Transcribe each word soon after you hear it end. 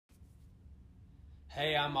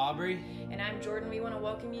Hey, I'm Aubrey. And I'm Jordan. We want to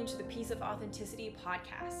welcome you to the Piece of Authenticity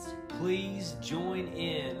podcast. Please join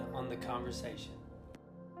in on the conversation.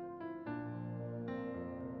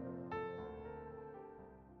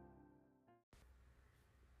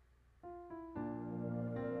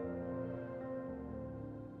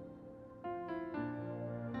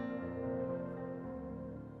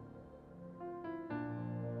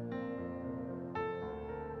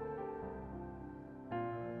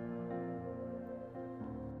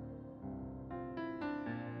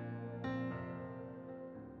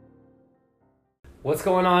 What's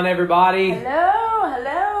going on, everybody?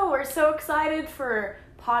 Hello. We're so excited for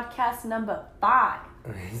podcast number 5.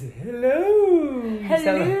 Hello.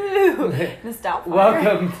 Miss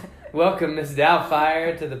Doubtfire. Welcome, Miss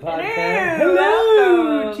Doubtfire, to the podcast.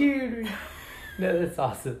 Hello. Cheers. No, that's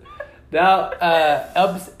awesome. Now,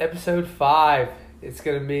 episode 5. It's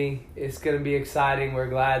gonna be exciting. We're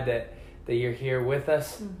glad that you're here with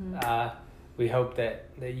us. Mm-hmm. We hope that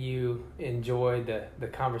you enjoyed the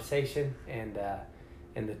conversation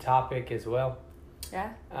and the topic as well.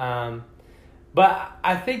 Yeah. But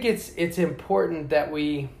I think it's important that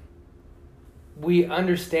we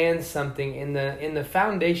understand something in the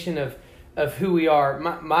foundation of who we are.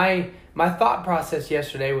 My thought process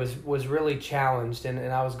yesterday was really challenged, and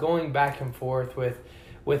I was going back and forth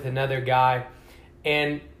with another guy,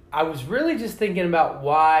 and I was really just thinking about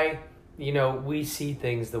why we see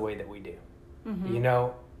things the way that we do.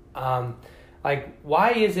 Mm-hmm. Like,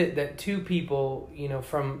 why is it that two people,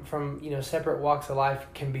 from separate walks of life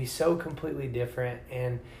can be so completely different?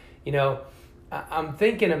 And, I'm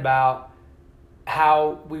thinking about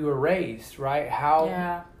how we were raised, right?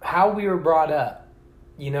 How we were brought up.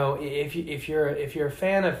 If you're a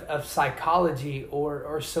fan of psychology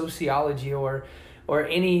or sociology or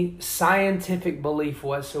any scientific belief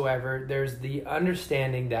whatsoever, there's the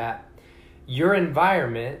understanding that your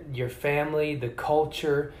environment, your family, the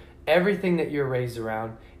culture, everything that you're raised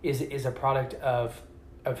around is a product of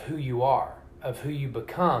who you are, of who you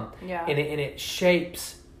become. Yeah. And it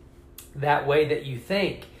shapes that way that you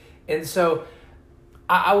think. And so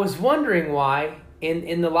I was wondering why,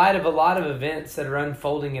 in the light of a lot of events that are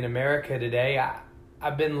unfolding in America today,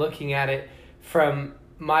 I've been looking at it from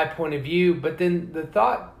my point of view, but then the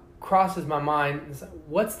thought crosses my mind,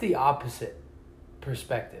 what's the opposite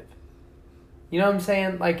perspective? You know what I'm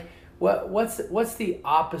saying? Like, what's the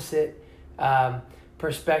opposite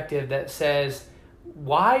perspective that says,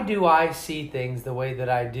 why do I see things the way that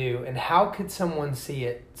I do, and how could someone see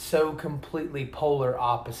it so completely polar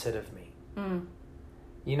opposite of me? Mm.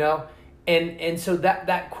 And so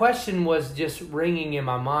that question was just ringing in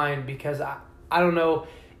my mind, because I don't know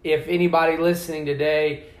if anybody listening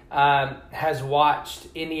today has watched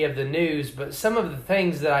any of the news, but some of the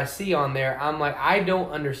things that I see on there, I'm like, I don't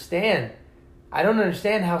understand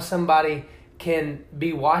how somebody can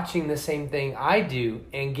be watching the same thing I do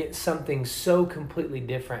and get something so completely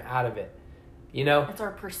different out of it. It's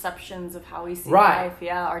our perceptions of how we see life,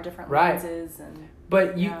 our different lenses.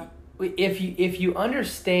 But if you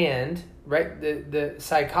understand, right, the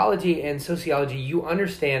psychology and sociology, you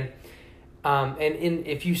understand, and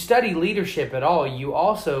if you study leadership at all, you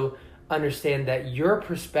also understand that your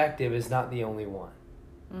perspective is not the only one.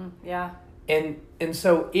 Yeah. And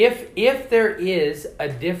so if there is a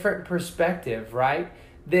different perspective, right,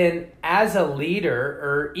 then as a leader,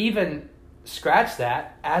 or even scratch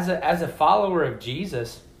that, as a follower of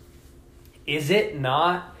Jesus, is it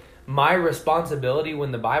not my responsibility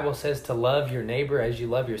when the Bible says to love your neighbor as you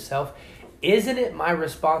love yourself? Isn't it my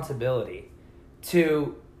responsibility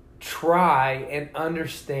to try and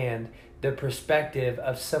understand the perspective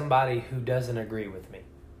of somebody who doesn't agree with me?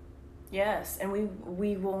 Yes, and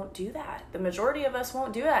we won't do that. The majority of us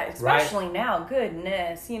won't do that, especially now.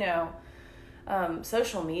 Goodness,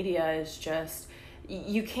 social media is just,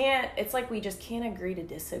 you can't, it's like we just can't agree to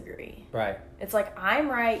disagree. Right. It's like, I'm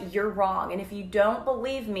right, you're wrong. And if you don't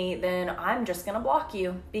believe me, then I'm just going to block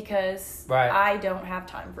you, because I don't have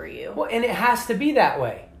time for you. Well, and it has to be that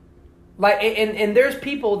way. Like, and there's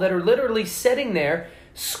people that are literally sitting there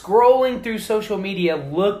scrolling through social media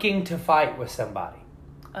looking to fight with somebody.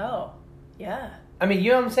 Oh. Yeah. I mean, you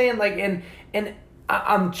know what I'm saying? Like, and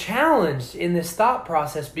I'm challenged in this thought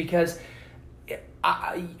process, because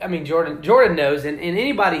I mean, Jordan knows, and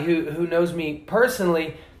anybody who knows me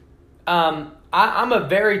personally, I'm a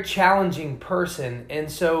very challenging person.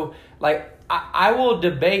 And so, like, I will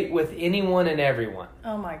debate with anyone and everyone.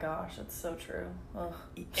 Oh my gosh, that's so true. Ugh.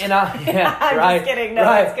 And I'm just kidding. No,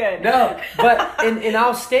 that's good. No, but and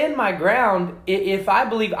I'll stand my ground if I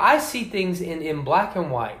believe I see things in black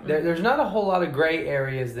and white. There's not a whole lot of gray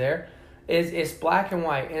areas there. It's black and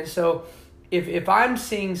white. And so if I'm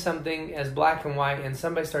seeing something as black and white and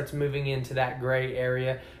somebody starts moving into that gray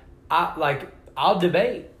area, I'll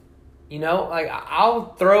debate.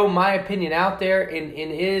 I'll throw my opinion out there, and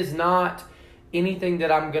it is not anything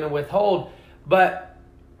that I'm going to withhold. But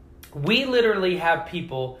we literally have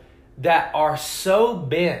people that are so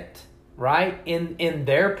bent, right, in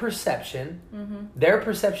their perception, their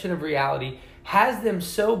perception of reality has them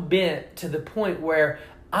so bent to the point where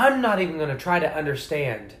I'm not even going to try to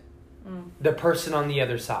understand the person on the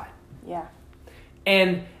other side. Yeah.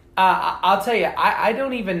 And I'll tell you, I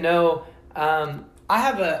don't even know. I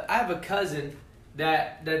have a cousin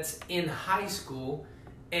that's in high school,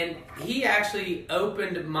 and he actually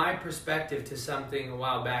opened my perspective to something a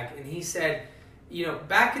while back. And he said,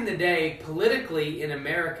 back in the day, politically in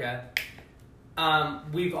America,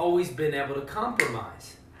 we've always been able to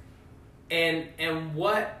compromise. And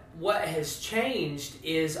what has changed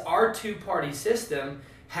is our two-party system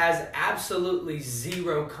has absolutely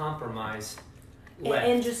zero compromise left.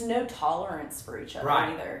 And just no tolerance for each other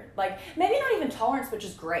Right. either. Like, maybe not even tolerance, but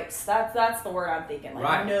just grace. That's the word I'm thinking. Like,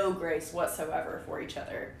 Right. no grace whatsoever for each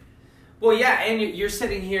other. Well, yeah, and you're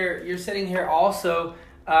sitting here also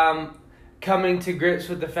coming to grips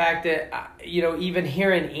with the fact that, even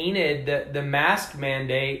here in Enid, the mask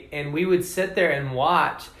mandate, and we would sit there and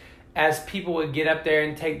watch as people would get up there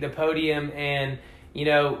and take the podium and,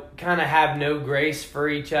 kind of have no grace for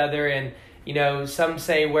each other. And, some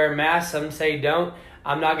say wear masks, some say don't.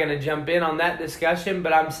 I'm not going to jump in on that discussion,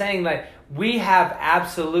 but I'm saying that we have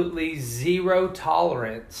absolutely zero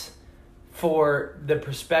tolerance for the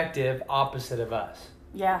perspective opposite of us.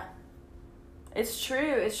 Yeah. It's true.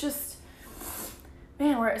 It's just,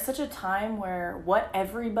 man, we're at such a time where what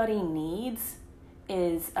everybody needs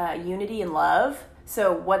is unity and love.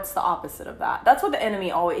 So what's the opposite of that? That's what the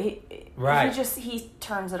enemy always, Right. he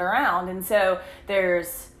turns it around. And so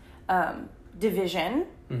there's division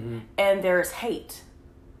and there's hate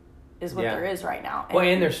is what there is right now.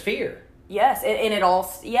 And there's fear. Yes, and it all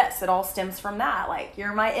stems from that. Like,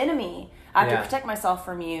 you're my enemy. I have to protect myself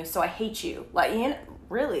from you, so I hate you. Like,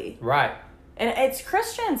 really. Right. And it's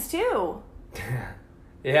Christians too.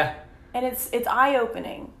 Yeah. And it's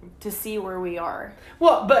eye-opening to see where we are.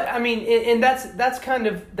 Well, but I mean, and that's kind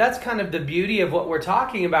of the beauty of what we're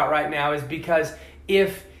talking about right now, is because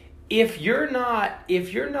if you're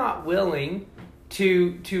not willing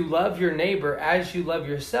to love your neighbor as you love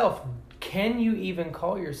yourself, can you even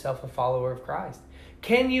call yourself a follower of Christ?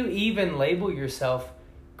 Can you even label yourself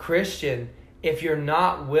Christian if you're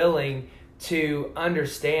not willing to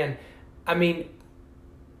understand? I mean,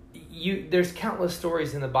 there's countless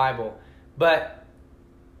stories in the Bible, but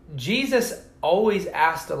Jesus always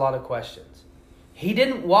asked a lot of questions. He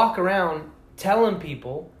didn't walk around telling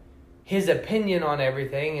people his opinion on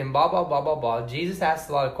everything and blah, blah, blah, blah, blah. Jesus asked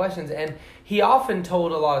a lot of questions, and he often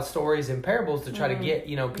told a lot of stories and parables to try to get,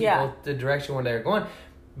 people the direction where they're going.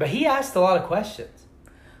 But he asked a lot of questions.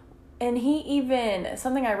 And he even,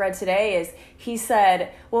 something I read today is, he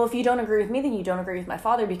said, well, if you don't agree with me, then you don't agree with my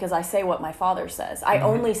Father, because I say what my Father says. I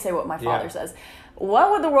only say what my Father says.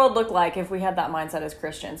 What would the world look like if we had that mindset as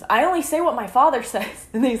Christians? I only say what my Father says.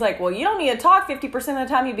 And he's like, well, you don't need to talk 50% of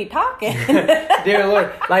the time you be talking. Dear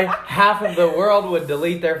Lord, like half of the world would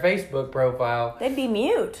delete their Facebook profile. They'd be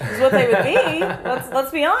mute, is what they would be.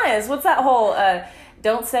 Let's be honest. What's that whole,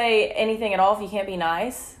 don't say anything at all if you can't be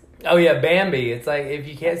nice? Oh, yeah, Bambi. It's like, if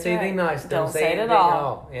you can't say anything nice, don't say anything it at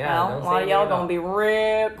all. Yeah, well, a lot of y'all going to be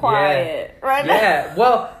real quiet right now. Yeah,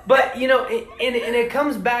 well, but, and it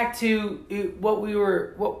comes back to what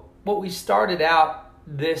we started out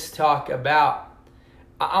this talk about.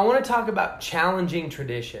 I want to talk about challenging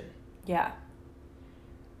tradition. Yeah.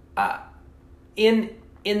 In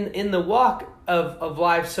the walk of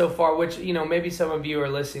life so far, which, maybe some of you are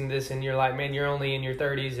listening to this and you're like, man, you're only in your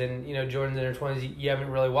 30s and, Jordan's in her 20s, you haven't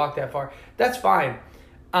really walked that far. That's fine.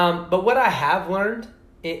 But what I have learned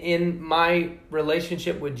in my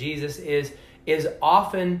relationship with Jesus is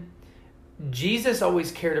often Jesus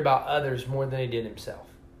always cared about others more than he did himself.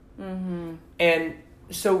 Mm-hmm. And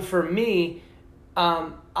so for me,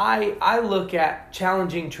 I look at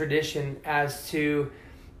challenging tradition as to,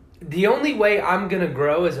 the only way I'm going to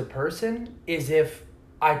grow as a person is if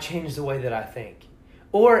I change the way that I think,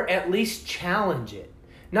 or at least challenge it.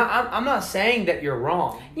 Now, I'm not saying that you're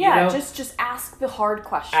wrong. Yeah, just ask the hard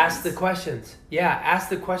questions. Ask the questions. Yeah, ask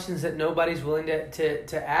the questions that nobody's willing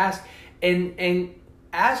to ask. And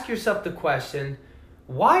ask yourself the question,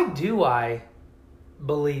 why do I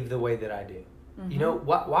believe the way that I do? Mm-hmm.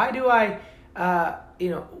 Why do I,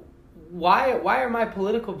 why are my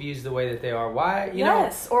political views the way that they are? Why, you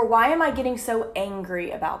yes, or why am I getting so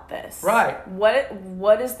angry about this? Right.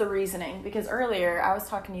 What is the reasoning? Because earlier I was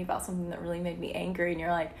talking to you about something that really made me angry, and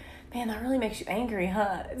you're like, man, that really makes you angry,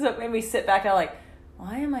 huh? So it made me sit back and I'm like,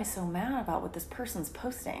 why am I so mad about what this person's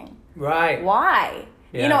posting? Right. Why?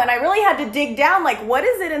 Yeah. You know, and I really had to dig down, like, what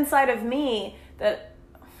is it inside of me that,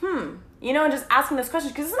 you know, and just asking those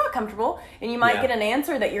questions, because it's not comfortable, and you might get an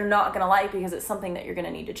answer that you're not going to like because it's something that you're going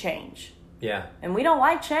to need to change. Yeah. And we don't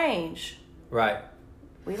like change. Right.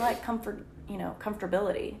 We like comfort,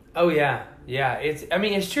 comfortability. Oh, yeah. Yeah.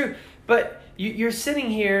 It's true. But you're sitting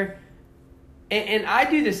here, and I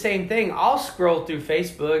do the same thing. I'll scroll through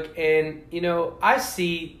Facebook, and, I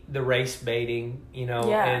see the race baiting,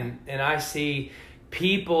 and I see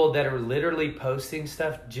people that are literally posting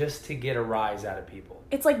stuff just to get a rise out of people.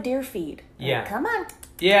 It's like deer feed. Yeah. Like, come on.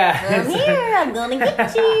 Yeah. Come here. I'm going to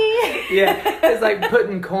get you. Yeah. It's like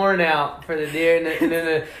putting corn out for the deer, and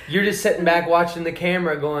then you're just sitting back watching the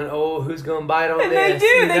camera going, oh, who's going to bite on and this?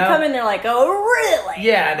 They do. They come in there like, oh, really?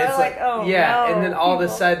 Yeah. And they're it's like, oh, yeah. no, And then all people.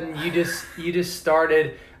 of a sudden you just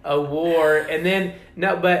started a war. And then,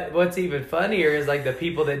 but what's even funnier is like the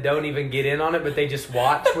people that don't even get in on it, but they just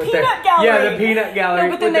watch with their gallery. Yeah, the peanut gallery. No,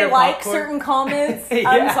 but then with they their like popcorn. certain comments. Yeah.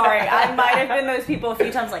 I'm sorry, I might have been those people a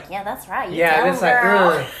few times. Like, yeah, that's right. You Yeah, tell and it's them, like,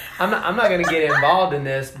 girl. I'm not gonna get involved in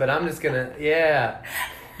this, but I'm just gonna, yeah.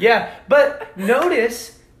 But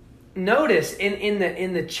notice in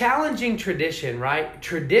the challenging tradition, right?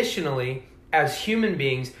 Traditionally, as human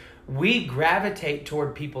beings, we gravitate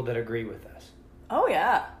toward people that agree with us. Oh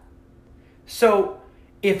yeah. So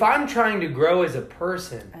if I'm trying to grow as a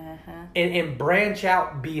person and branch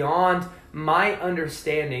out beyond my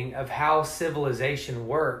understanding of how civilization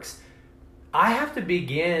works, I have to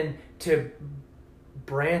begin to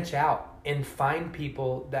branch out and find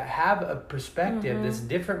people that have a perspective that's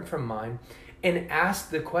different from mine and ask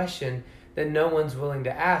the question that no one's willing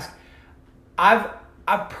to ask. I've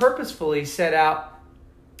purposefully set out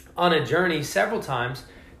on a journey several times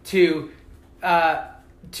to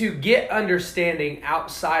get understanding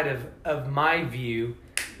outside of my view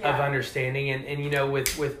of understanding, and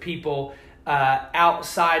with people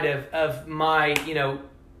outside of my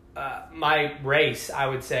my race, I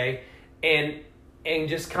would say, and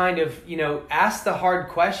just kind of ask the hard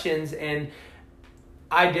questions and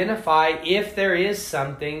identify if there is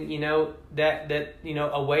something that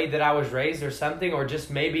a way that I was raised or something, or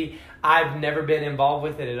just maybe I've never been involved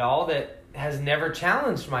with it at all that has never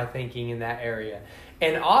challenged my thinking in that area.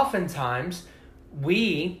 And oftentimes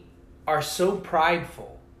we are so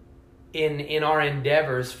prideful in our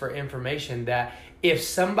endeavors for information that if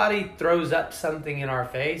somebody throws up something in our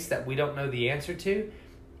face that we don't know the answer to,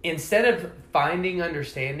 instead of finding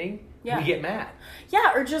understanding, we get mad.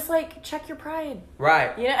 Yeah, or just like check your pride.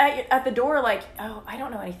 Right. At the door, like, oh, I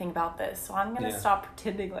don't know anything about this, so I'm going to stop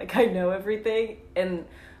pretending like I know everything and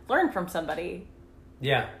learn from somebody.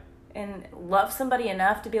 Yeah. And love somebody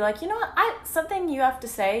enough to be like, you know what, something you have to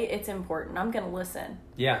say, it's important. I'm going to listen.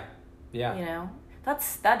 Yeah. Yeah.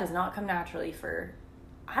 That does not come naturally for,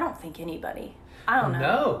 I don't think, anybody. I don't know.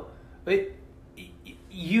 No. But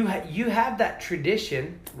you have that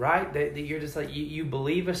tradition, right? That you're just like, you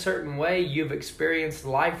believe a certain way, you've experienced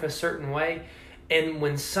life a certain way. And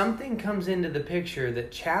when something comes into the picture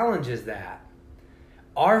that challenges that,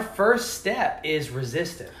 our first step is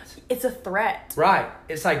resistance. It's a threat. Right.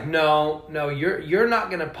 It's like, no, you're not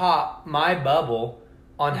going to pop my bubble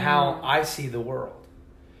on how I see the world.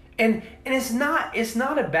 And it's not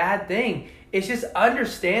a bad thing. It's just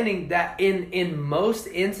understanding that in most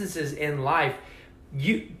instances in life,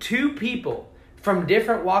 two people from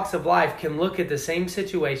different walks of life can look at the same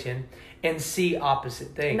situation and see opposite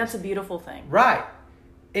things. And that's a beautiful thing. Right.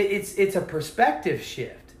 It's a perspective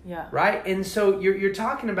shift. Yeah. Right? And so you're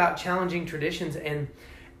talking about challenging traditions,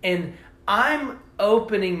 and I'm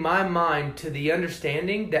opening my mind to the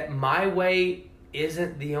understanding that my way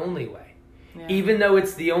isn't the only way. Yeah. Even though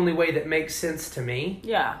it's the only way that makes sense to me.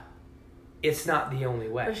 Yeah. It's not the only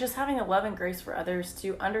way. It's just having a love and grace for others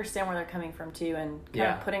to understand where they're coming from too, and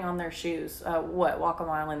kind of putting on their shoes. Walk a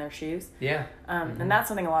mile in their shoes. Yeah. And that's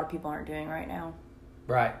something a lot of people aren't doing right now.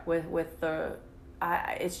 Right. With the,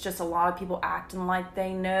 it's just a lot of people acting like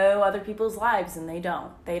they know other people's lives, and they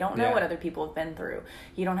don't. They don't know what other people have been through.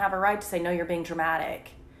 You don't have a right to say, no, you're being dramatic.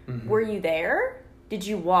 Mm-hmm. Were you there? Did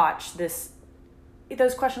you watch those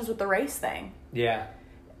questions with the race thing? Yeah.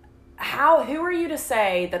 Who are you to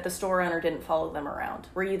say that the store owner didn't follow them around?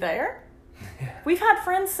 Were you there? We've had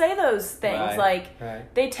friends say those things.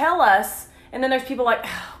 They tell us, and then there's people like,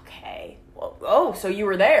 okay, oh, so you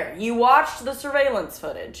were there. You watched the surveillance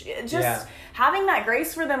footage. Just having that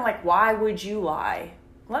grace for them, like, why would you lie?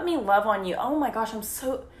 Let me love on you. Oh my gosh,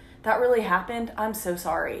 that really happened. I'm so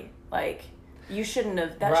sorry. Like, shouldn't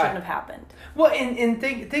have happened. Well, and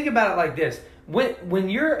think about it like this. When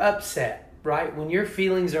you're upset, right? When your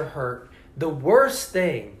feelings are hurt, the worst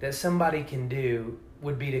thing that somebody can do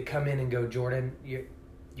would be to come in and go, Jordan,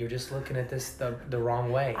 you're just looking at this the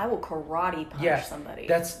wrong way. I will karate punch somebody.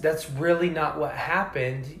 That's really not what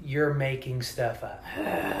happened. You're making stuff up.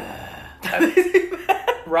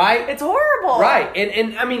 Right? It's horrible. Right.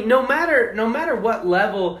 And I mean, no matter what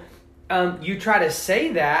level you try to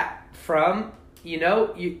say that from,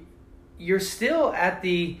 you're still at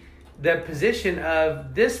the position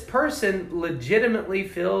of this person legitimately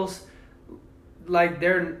feels like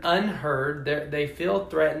they're unheard. They feel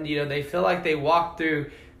threatened. They feel like they walk through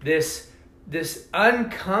this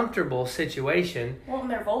uncomfortable situation. Well, and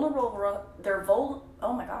they're vulnerable.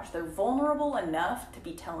 Oh my gosh, they're vulnerable enough to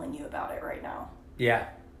be telling you about it right now. Yeah.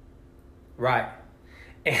 Right.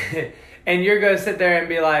 And you're going to sit there and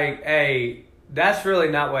be like, hey, that's really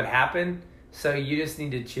not what happened. So you just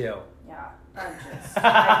need to chill. Yeah. I just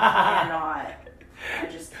cannot.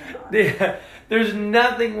 Yeah. There's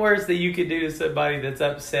nothing worse that you could do to somebody that's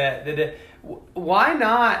upset. Why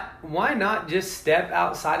not just step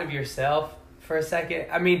outside of yourself for a second?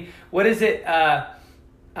 I mean, what is it?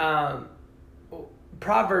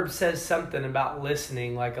 Proverbs says something about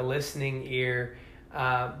listening, like a listening ear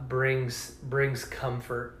brings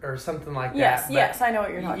comfort or something like that. Yes, I know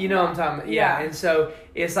what you're talking about. You know what I'm talking about? Yeah. And so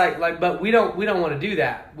it's like, but we don't want to do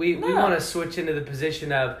that. We want to switch into the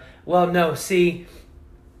position of, well, no, see,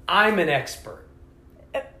 I'm an expert.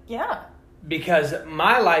 Yeah. Because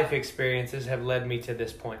my life experiences have led me to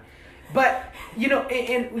this point. But,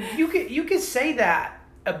 and you could say that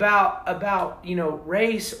about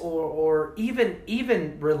race or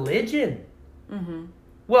even religion. Mm-hmm.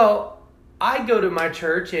 Well, I go to my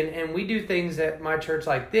church and we do things at my church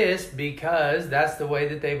like this because that's the way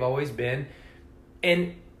that they've always been.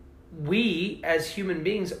 And we as human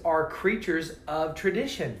beings are creatures of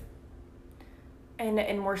tradition.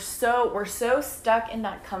 And we're so stuck in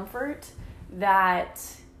that comfort that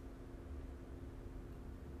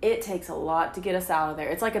it takes a lot to get us out of there.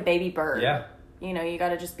 It's like a baby bird. Yeah. You got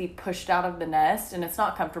to just be pushed out of the nest, and it's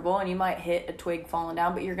not comfortable, and you might hit a twig falling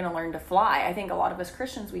down, but you're going to learn to fly. I think a lot of us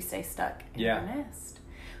Christians, we stay stuck in the nest.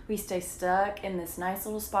 We stay stuck in this nice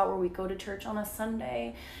little spot where we go to church on a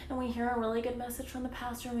Sunday, and we hear a really good message from the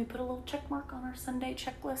pastor, and we put a little check mark on our Sunday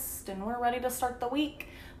checklist, and we're ready to start the week,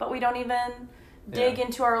 but we don't even dig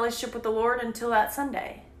into our relationship with the Lord until that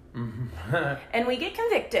Sunday. Mm-hmm. And we get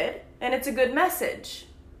convicted, and it's a good message.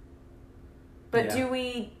 But do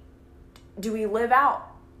we live out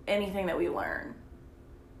anything that we learn?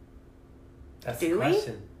 That's the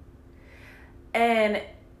question. And,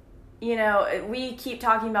 we keep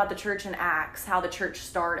talking about the church in Acts, how the church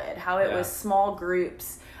started, how it was small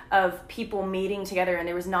groups of people meeting together and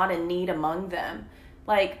there was not a need among them.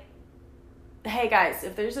 Like, hey guys,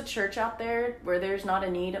 if there's a church out there where there's not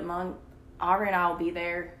a need among, Aubrey and I will be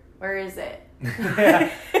there. Where is it?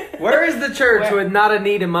 Where is the church with not a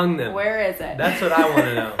need among them? Where is it? That's what I want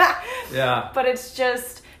to know. Yeah. But it's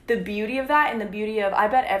just the beauty of that, and the beauty of, I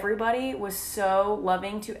bet everybody was so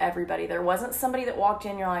loving to everybody. There wasn't somebody that walked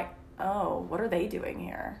in, you're like, oh, what are they doing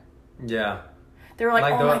here? Yeah. They were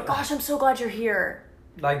like, oh my gosh, I'm so glad you're here.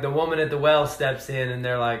 Like the woman at the well steps in and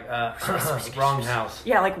they're like, wrong house.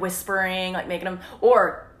 Yeah, like whispering, like making them,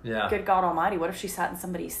 or, yeah. Good God Almighty, what if she sat in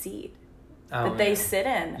somebody's seat that they sit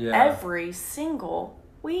in every single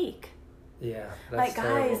week? Yeah, that's like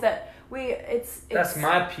guys terrible. That's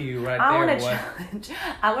my pew right there.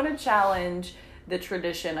 I want to challenge the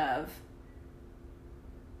tradition of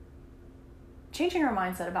changing our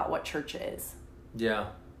mindset about what church is. Yeah.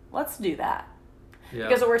 Let's do that. Yeah.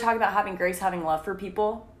 Because when we're talking about having grace, having love for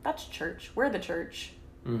people, that's church. We're the church.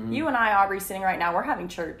 Mm-hmm. You and I, Aubrey, sitting right now, we're having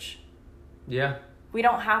church. Yeah. We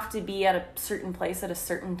don't have to be at a certain place at a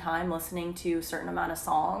certain time listening to a certain amount of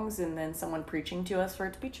songs and then someone preaching to us for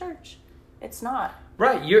it to be church. It's not.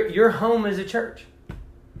 Right. Your home is a church.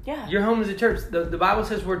 Yeah. Your home is a church. The Bible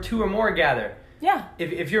says where two or more gather. Yeah.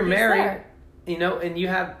 If you're married, and you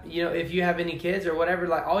have, if you have any kids or whatever,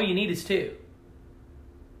 like all you need is two.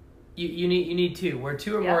 You need two. Where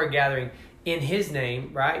two or more are gathering in His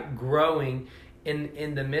name, right? Growing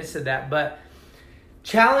in the midst of that, but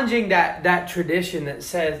challenging that tradition that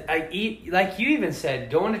says, like you even said,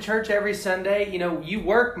 going to church every Sunday. You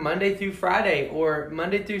work Monday through Friday or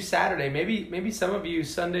Monday through Saturday. Maybe some of you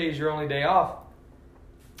Sunday is your only day off,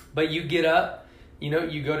 but you get up,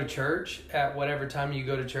 You go to church at whatever time you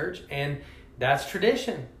go to church, and that's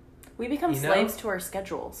tradition. We become slaves to our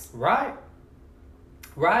schedules. Right.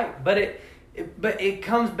 But it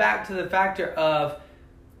comes back to the factor of,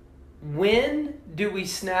 when do we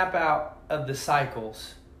snap out of the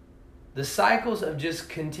cycles? The cycles of just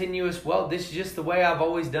continuous, well, this is just the way I've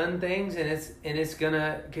always done things, and it's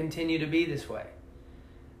gonna continue to be this way.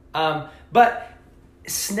 But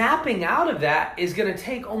snapping out of that is gonna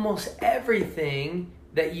take almost everything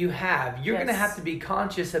that you have. You're gonna have to be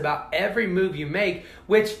conscious about every move you make,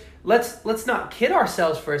 which let's not kid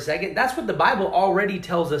ourselves for a second. That's what the Bible already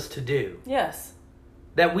tells us to do. Yes.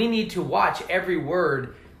 That we need to watch every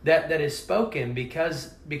word that is spoken,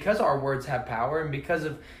 because our words have power, and because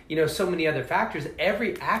of so many other factors.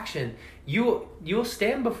 Every action, you'll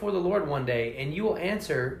stand before the Lord one day, and you will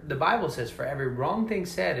answer. The Bible says, for every wrong thing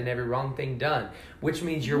said and every wrong thing done, which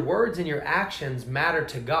means your words and your actions matter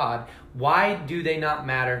to God. Why do they not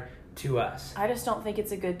matter to us? I just don't think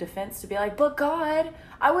it's a good defense to be like, but God,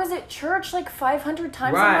 I was at church like 500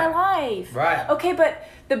 times in my life. Right. Okay, but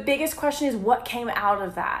the biggest question is, what came out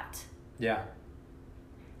of that? Yeah.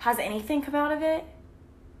 Has anything come out of it?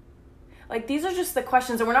 Like, these are just the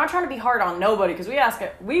questions, and we're not trying to be hard on nobody, because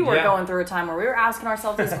we were going through a time where we were asking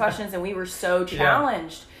ourselves these questions, and we were so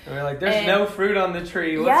challenged. And we're like, there's no fruit on the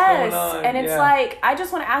tree. What's going on? And it's like, I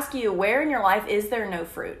just want to ask you, where in your life is there no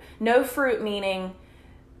fruit? No fruit meaning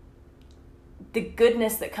the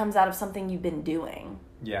goodness that comes out of something you've been doing.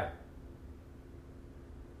 Yeah.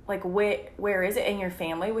 Like, where is it? In your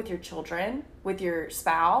family, with your children, with your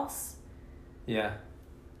spouse? Yeah.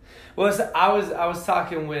 Well, I was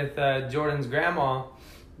talking with Jordan's grandma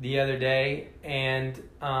the other day, and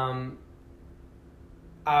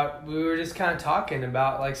we were just kind of talking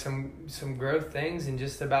about like some growth things, and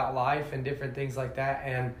just about life and different things like that.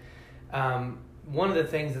 And one of the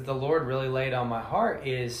things that the Lord really laid on my heart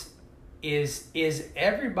is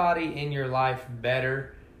everybody in your life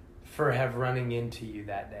better for have running into you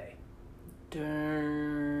that day?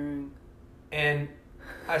 Dang. And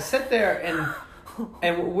I sit there and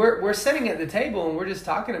we're sitting at the table, and we're just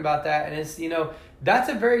talking about that, and it's that's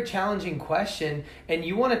a very challenging question. And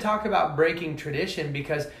you want to talk about breaking tradition,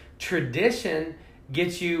 because tradition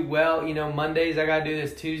gets you, Mondays I gotta do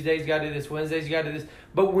this, Tuesdays gotta do this, Wednesdays you gotta do this.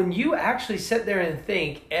 But when you actually sit there and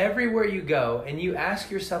think, everywhere you go, and you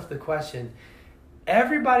ask yourself the question,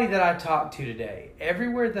 everybody that I talked to today,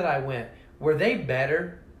 everywhere that I went, were they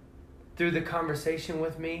better through the conversation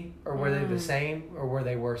with me, or were they the same, or were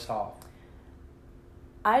they worse off?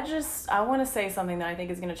 I want to say something that I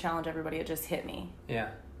think is going to challenge everybody. It just hit me. Yeah.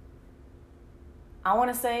 I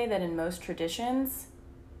want to say that in most traditions,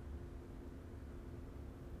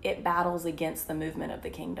 it battles against the movement of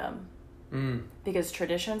the kingdom. Because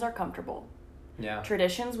traditions are comfortable. Yeah.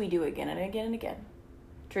 Traditions we do again and again and again.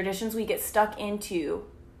 Traditions we get stuck into.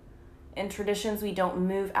 And traditions we don't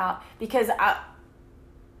move out. Because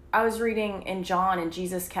I was reading in John, and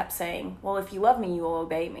Jesus kept saying, well, if you love me, you will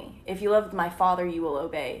obey me. If you love my Father, you will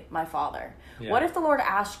obey my Father. Yeah. What if the Lord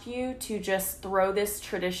asked you to just throw this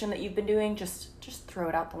tradition that you've been doing, just throw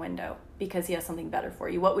it out the window because he has something better for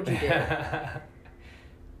you? What would you do?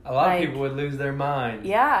 A lot of people would lose their mind.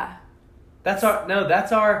 Yeah. That's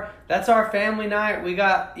our family night. We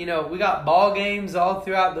got ball games all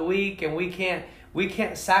throughout the week, and we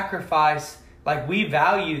can't sacrifice, like, we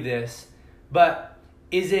value this, but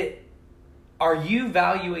are you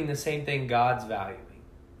valuing the same thing God's valuing?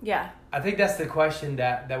 Yeah. I think that's the question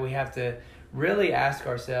that we have to really ask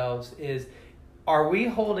ourselves is, are we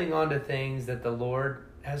holding on to things that the Lord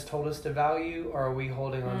has told us to value, or are we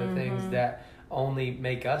holding on to things that only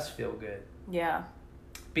make us feel good? Yeah.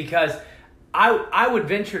 Because I would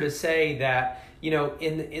venture to say that,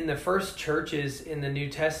 in the first churches in the New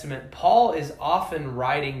Testament, Paul is often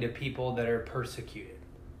writing to people that are persecuted.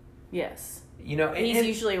 Yes. He's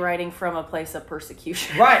usually writing from a place of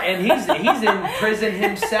persecution. Right, and he's in prison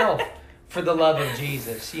himself for the love of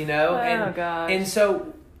Jesus, Oh, gosh. And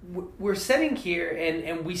so we're sitting here,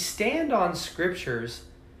 and we stand on scriptures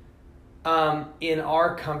in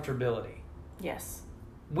our comfortability. Yes.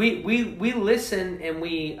 We listen, and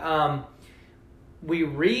we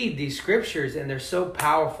read these scriptures, and they're so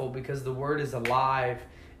powerful because the word is alive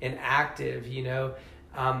and active,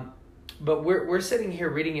 But we're sitting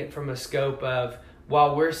here reading it from a scope of,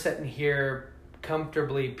 while we're sitting here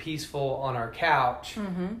comfortably peaceful on our couch,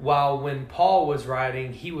 while when Paul was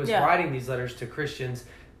writing, he was writing these letters to Christians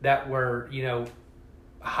that were,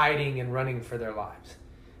 hiding and running for their lives.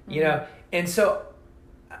 And so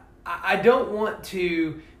I don't want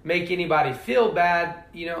to make anybody feel bad,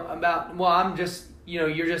 about, I'm just,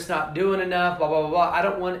 you're just not doing enough, blah, blah, blah, blah. I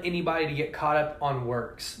don't want anybody to get caught up on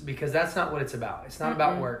works, because that's not what it's about. It's not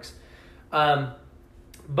about works.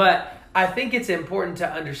 But I think it's important to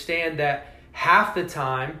understand that half the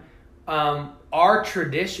time, our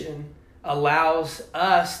tradition allows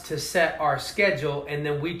us to set our schedule, and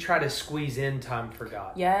then we try to squeeze in time for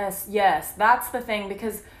God. Yes, that's the thing,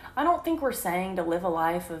 because I don't think we're saying to live a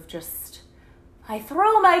life of just, I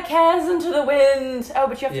throw my cares into the wind. Oh,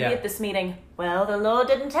 but you have to be at this meeting. Well, the Lord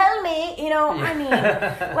didn't tell me. I mean,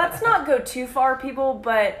 let's not go too far, people,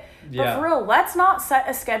 but for real, let's not set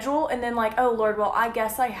a schedule and then like, oh, Lord, well, I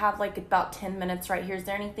guess I have like about 10 minutes right here. Is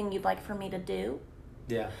there anything you'd like for me to do?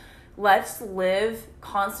 Yeah. Let's live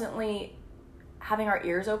constantly having our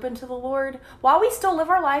ears open to the Lord while we still live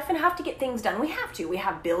our life and have to get things done. We have to. We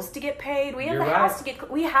have bills to get paid. We have a house to get.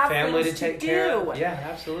 We have family things to take care of. Yeah,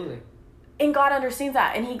 absolutely. And God understands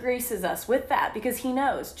that, and He graces us with that because He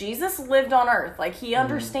knows. Jesus lived on earth. Like, He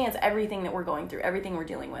understands everything that we're going through, everything we're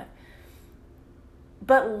dealing with.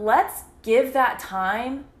 But let's give that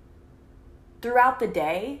time throughout the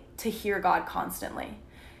day to hear God constantly.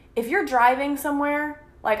 If you're driving somewhere,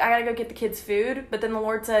 like, I gotta go get the kids food, but then the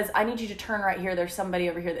Lord says, I need you to turn right here. There's somebody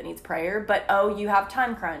over here that needs prayer, but you have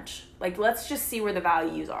time crunch. Like, let's just see where the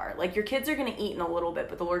values are. Like, your kids are gonna eat in a little bit,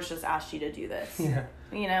 but the Lord's just asked you to do this. Yeah.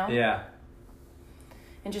 Yeah.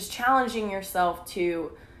 And just challenging yourself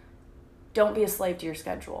to don't be a slave to your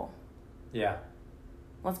schedule. Yeah.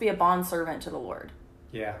 Let's be a bondservant to the Lord.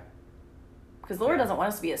 Yeah. Because the Lord doesn't want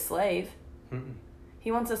us to be a slave. Mm-mm.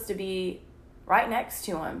 He wants us to be right next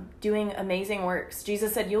to Him, doing amazing works.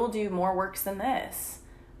 Jesus said, you'll do more works than this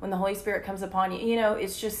when the Holy Spirit comes upon you.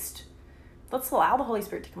 It's just, let's allow the Holy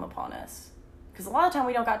Spirit to come upon us. Because a lot of time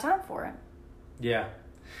we don't got time for it. Yeah.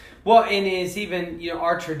 Well, and it's even,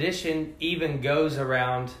 our tradition even goes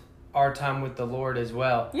around our time with the Lord as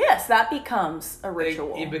well. Yes, that becomes a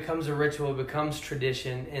ritual. It becomes a ritual. It becomes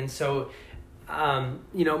tradition. And so,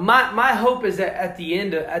 my hope is that at the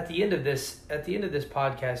end of this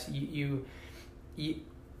podcast, you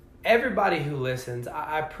everybody who listens,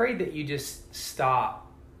 I pray that you just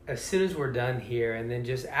stop as soon as we're done here and then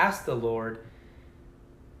just ask the Lord,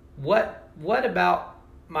 what about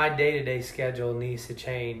my day-to-day schedule needs to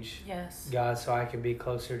change, yes, God, so I can be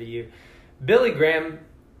closer to you. Billy Graham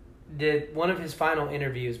did one of his final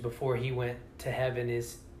interviews before he went to heaven.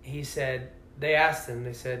 They asked him,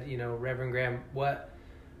 Reverend Graham, what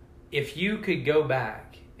if you could go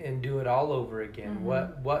back and do it all over again?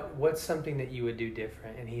 What's something that you would do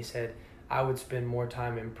different? And he said, I would spend more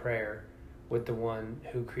time in prayer with the one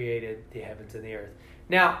who created the heavens and the earth.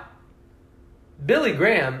 Now, Billy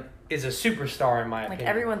Graham is a superstar in my opinion. Like,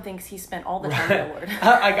 everyone thinks he spent all the time with the Lord.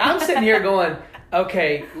 I'm sitting here going,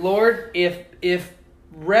 okay, Lord, if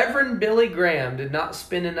Reverend Billy Graham did not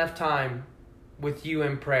spend enough time with you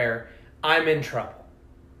in prayer, I'm in trouble.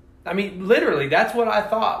 I mean, literally, that's what I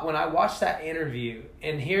thought when I watched that interview.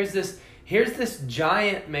 And here's this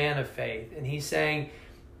giant man of faith, and he's saying,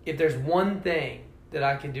 if there's one thing that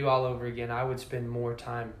I could do all over again, I would spend more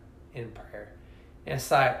time in prayer. And it's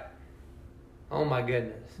like, oh my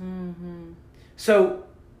goodness. Mm-hmm. So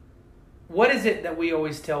what is it that we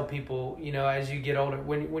always tell people, as you get older?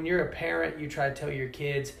 When you're a parent, you try to tell your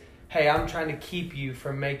kids, hey, I'm trying to keep you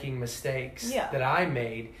from making mistakes that I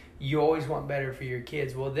made. You always want better for your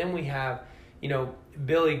kids. Well, then we have,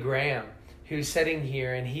 Billy Graham, who's sitting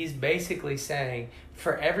here, and he's basically saying,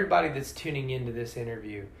 for everybody that's tuning into this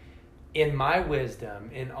interview, in my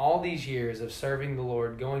wisdom, in all these years of serving the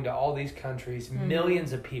Lord, going to all these countries,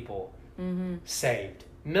 millions of people saved.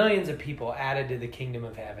 Millions of people added to the kingdom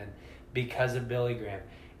of heaven because of Billy Graham.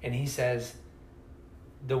 And he says,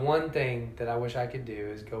 the one thing that I wish I could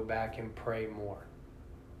do is go back and pray more.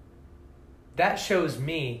 That shows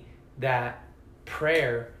me that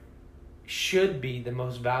prayer should be the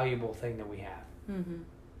most valuable thing that we have. Mm-hmm.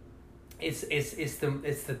 It's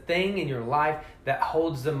the thing in your life that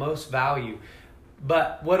holds the most value.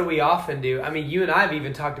 But what do we often do? I mean, you and I have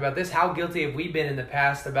even talked about this. How guilty have we been in the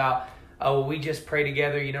past about, we just pray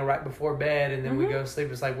together, right before bed, and then we go to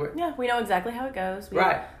sleep. It's like, we know exactly how it goes. We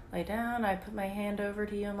right. Lay down, I put my hand over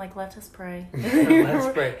to you, I'm like, let us pray.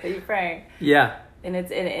 Let's pray. You pray. Yeah. And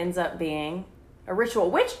it ends up being a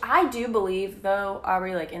ritual, which I do believe, though,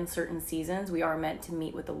 Aubrey, like in certain seasons, we are meant to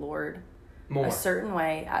meet with the Lord more a certain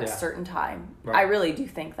way at a certain time. Right. I really do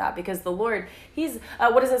think that, because the Lord, He's,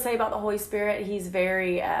 what does it say about the Holy Spirit? He's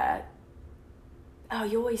very,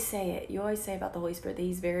 you always say it. You always say about the Holy Spirit that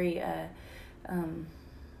He's very,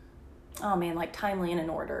 like timely and in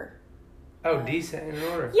order. Decent and in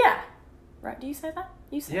order. Yeah. Right? Do you say that?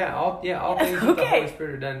 You say that. All things with the Holy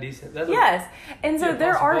Spirit are done decent. Yes. And so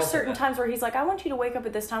there are certain times where he's like, I want you to wake up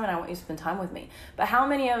at this time and I want you to spend time with me. But how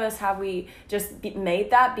many of us have we just made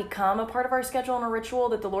that become a part of our schedule and a ritual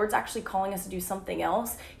that the Lord's actually calling us to do something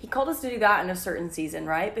else? He called us to do that in a certain season,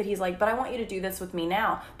 right? But he's like, but I want you to do this with me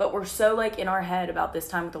now. But we're so like in our head about this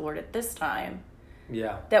time with the Lord at this time.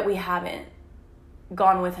 Yeah. That we haven't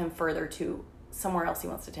gone with him further to somewhere else he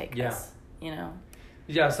wants to take us, you know?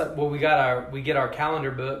 Yeah, so, well, we get our calendar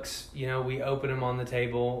books, you know, we open them on the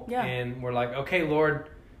table and we're like, okay, Lord,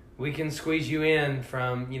 we can squeeze you in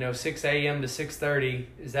from, 6 a.m. to 6:30.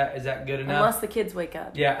 Is that good enough? Unless the kids wake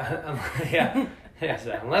up. Yeah. Yeah.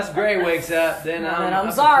 So unless Gray wakes up, then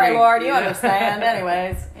I'm sorry, Lord, you understand.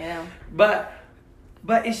 Anyways, But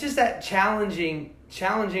it's just that challenging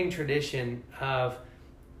tradition of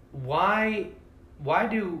why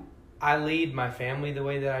do I lead my family the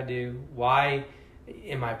way that I do? Why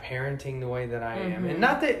am I parenting the way that I am? And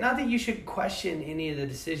not that you should question any of the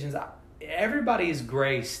decisions. Everybody is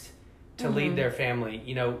graced to lead their family.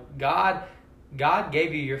 God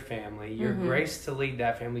gave you your family. You're graced to lead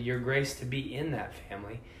that family. You're graced to be in that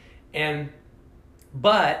family.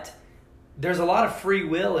 But there's a lot of free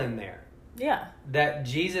will in there. Yeah. That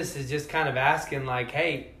Jesus is just kind of asking like,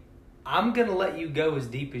 hey, I'm going to let you go as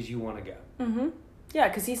deep as you want to go. Mm-hmm. Yeah,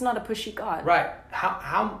 because he's not a pushy God. Right.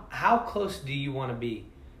 How close do you want to be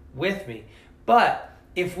with me? But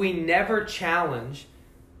if we never challenge,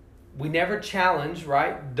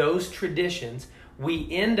 right, those traditions, we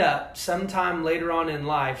end up sometime later on in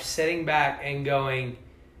life sitting back and going,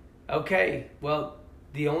 okay, well,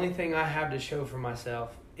 the only thing I have to show for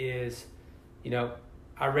myself is,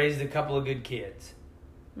 I raised a couple of good kids.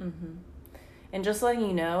 Mm-hmm. And just letting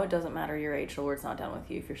you know, it doesn't matter your age. The Lord's not done with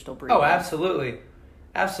you if you're still breathing. Oh, absolutely.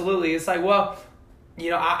 Absolutely. It's like, well,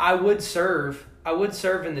 I would serve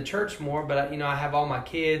in the church more, but I have all my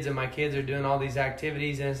kids and my kids are doing all these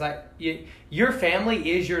activities, and it's like your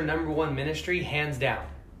family is your number one ministry, hands down.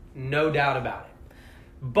 No doubt about it.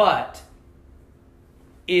 But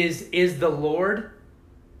is the Lord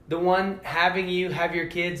the one having you have your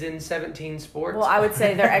kids in 17 sports? Well, I would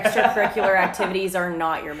say their extracurricular activities are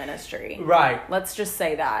not your ministry. Right. Let's just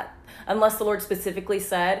say that. Unless the Lord specifically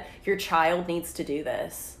said, your child needs to do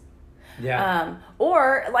this. Yeah.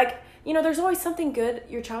 Or, there's always something good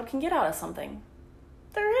your child can get out of something.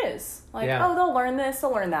 There is. They'll learn this,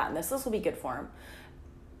 they'll learn that, and this will be good for them.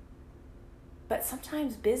 But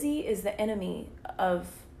sometimes busy is the enemy of...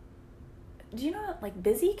 Do you know,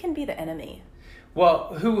 busy can be the enemy.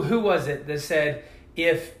 Well, who was it that said,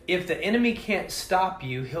 if the enemy can't stop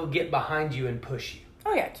you, he'll get behind you and push you?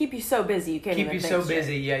 Oh yeah, keep you so busy you can't even think straight.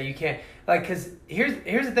 Busy, yeah, you can't. Because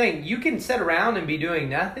here's the thing, you can sit around and be doing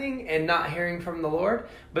nothing and not hearing from the Lord,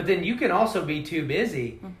 but then you can also be too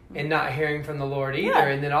busy and not hearing from the Lord either. Yeah.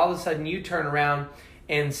 And then all of a sudden you turn around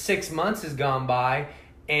and 6 months has gone by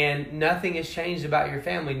and nothing has changed about your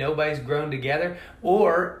family. Nobody's grown together.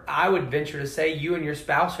 Or I would venture to say you and your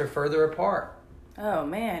spouse are further apart. Oh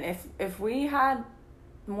man, if we had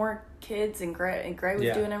more kids and Gray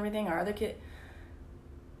was doing everything, our other kid...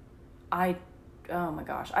 oh my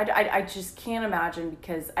gosh. I just can't imagine,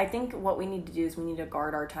 because I think what we need to do is we need to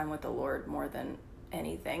guard our time with the Lord more than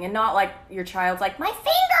anything. And not like your child's like, my finger,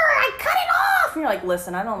 I cut it off. And you're like,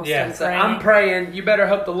 listen, I'm almost done praying. I'm praying. You better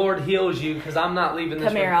hope the Lord heals you, because I'm not leaving this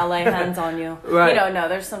Come here, I'll lay hands on you. Right. No,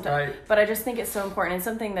 there's something. Right. But I just think it's so important. And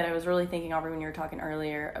something that I was really thinking, Aubrey, when you were talking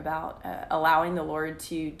earlier about allowing the Lord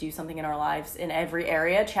to do something in our lives in every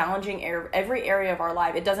area, challenging every area of our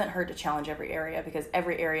life. It doesn't hurt to challenge every area, because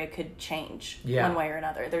every area could change one way or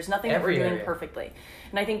another. There's nothing that we're doing perfectly.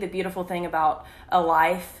 And I think the beautiful thing about a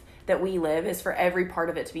life that we live is for every part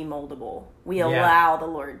of it to be moldable. We allow the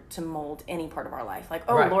Lord to mold any part of our life.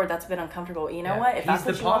 Lord, that's been uncomfortable. You know what? If that's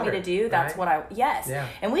what you want me to do, that's what I... Yes. Yeah.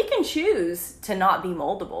 And we can choose to not be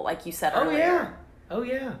moldable, like you said earlier. Oh,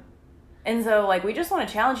 yeah. And so, we just want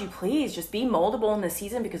to challenge you, please, just be moldable in this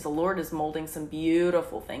season, because the Lord is molding some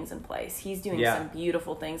beautiful things in place. He's doing some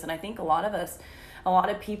beautiful things. And I think a lot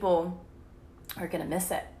of people are going to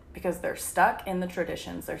miss it, because they're stuck in the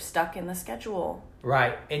traditions. They're stuck in the schedule.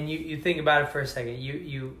 Right. And you think about it for a second.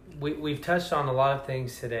 We've touched on a lot of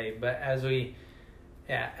things today, but as we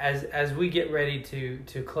get ready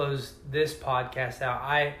to close this podcast out,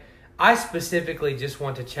 I specifically just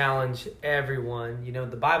want to challenge everyone.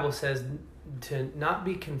 The Bible says to not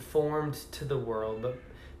be conformed to the world,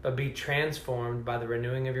 but be transformed by the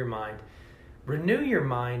renewing of your mind. Renew your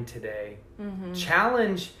mind today. Mm-hmm.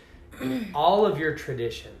 Challenge all of your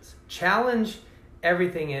traditions. Challenge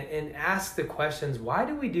everything and ask the questions, why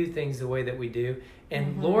do we do things the way that we do?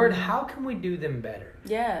 And Lord, how can we do them better?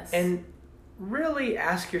 Yes. And really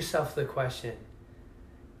ask yourself the question,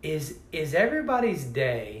 is everybody's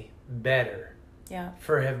day better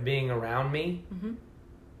for being around me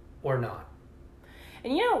or not?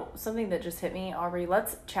 And you know, something that just hit me, Aubrey,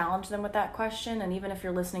 let's challenge them with that question. And even if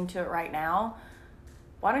you're listening to it right now,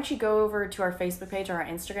 why don't you go over to our Facebook page or our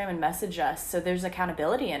Instagram and message us so there's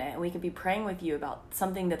accountability in it. And we could be praying with you about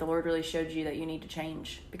something that the Lord really showed you that you need to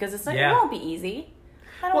change. Because it won't be easy.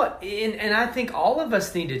 Well, and I think all of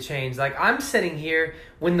us need to change. Like, I'm sitting here,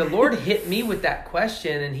 when the Lord hit me with that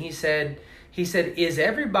question, and he said, is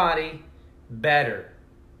everybody better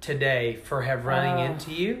today for running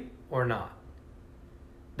into you or not?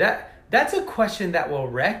 That's a question that will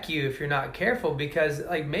wreck you if you're not careful, because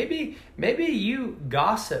like maybe you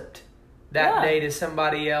gossiped that day to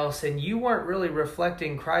somebody else and you weren't really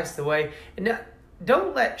reflecting Christ the way. And now,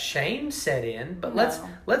 don't let shame set in, but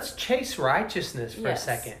let's chase righteousness for a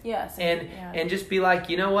second. Yes. And just be like,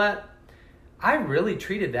 you know what? I really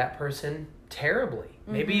treated that person terribly.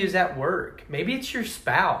 Maybe it's at work. Maybe it's your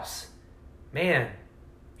spouse. Man,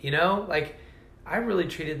 like, I really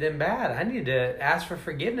treated them bad. I need to ask for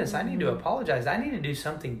forgiveness. I need to apologize. I need to do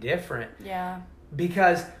something different. Yeah.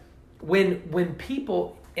 Because when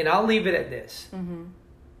people, and I'll leave it at this.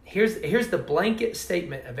 Here's the blanket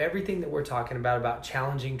statement of everything that we're talking about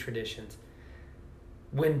challenging traditions.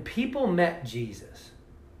 When people met Jesus,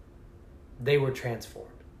 they were transformed.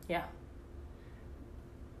 Yeah.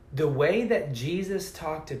 The way that Jesus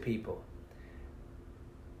talked to people,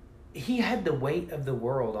 he had the weight of the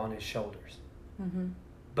world on his shoulders.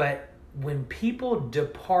 But when people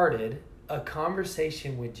departed a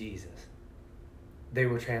conversation with Jesus, they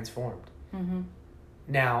were transformed.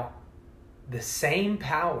 Now, the same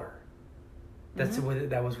power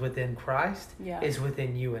that was within Christ is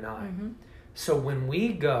within you and I. So when we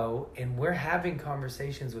go and we're having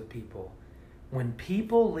conversations with people, when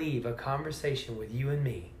people leave a conversation with you and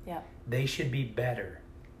me, they should be better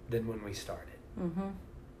than when we started.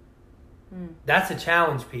 That's a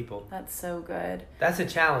challenge, people. That's so good. That's a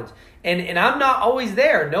challenge. And I'm not always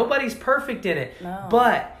there. Nobody's perfect in it. No.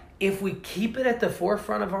 But if we keep it at the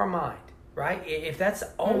forefront of our mind, right? If that's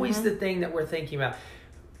always the thing that we're thinking about.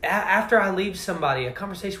 After I leave a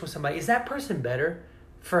conversation with somebody, is that person better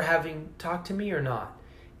for having talked to me or not?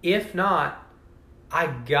 If not, I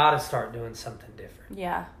got to start doing something different.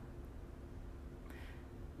 Yeah.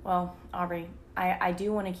 Well, Aubrey, I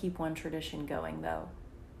do want to keep one tradition going, though.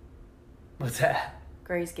 What's that?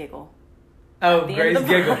 Gray's Giggle. Oh, Gray's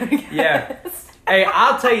Giggle. Yeah. Hey,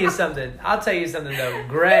 I'll tell you something though.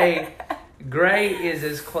 Gray is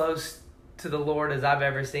as close to the Lord as I've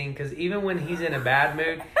ever seen, because even when he's in a bad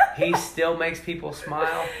mood, he still makes people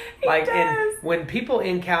smile. And when people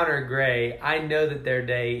encounter Gray, I know that their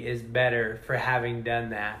day is better for having done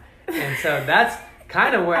that. And so that's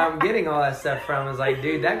kind of where I'm getting all that stuff from. Is like,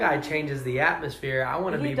 dude, that guy changes the atmosphere. I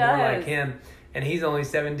want to be more like him. And he's only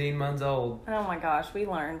 17 months old. Oh my gosh, we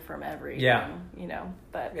learn from everything. Yeah.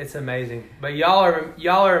 But it's amazing. But y'all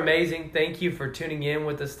are amazing. Thank you for tuning in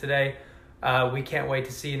with us today. We can't wait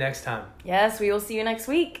to see you next time. Yes, we will see you next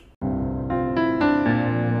week.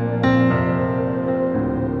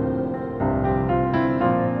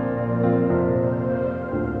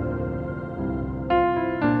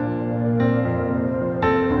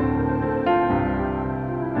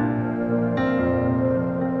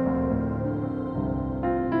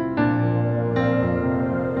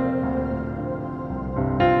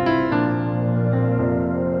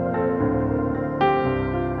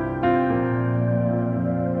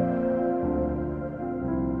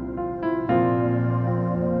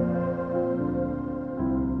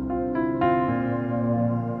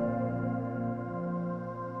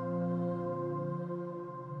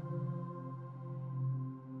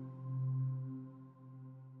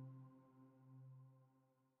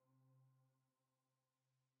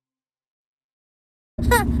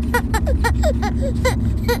 Ha ha ha ha ha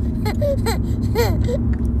ha ha ha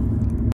ha.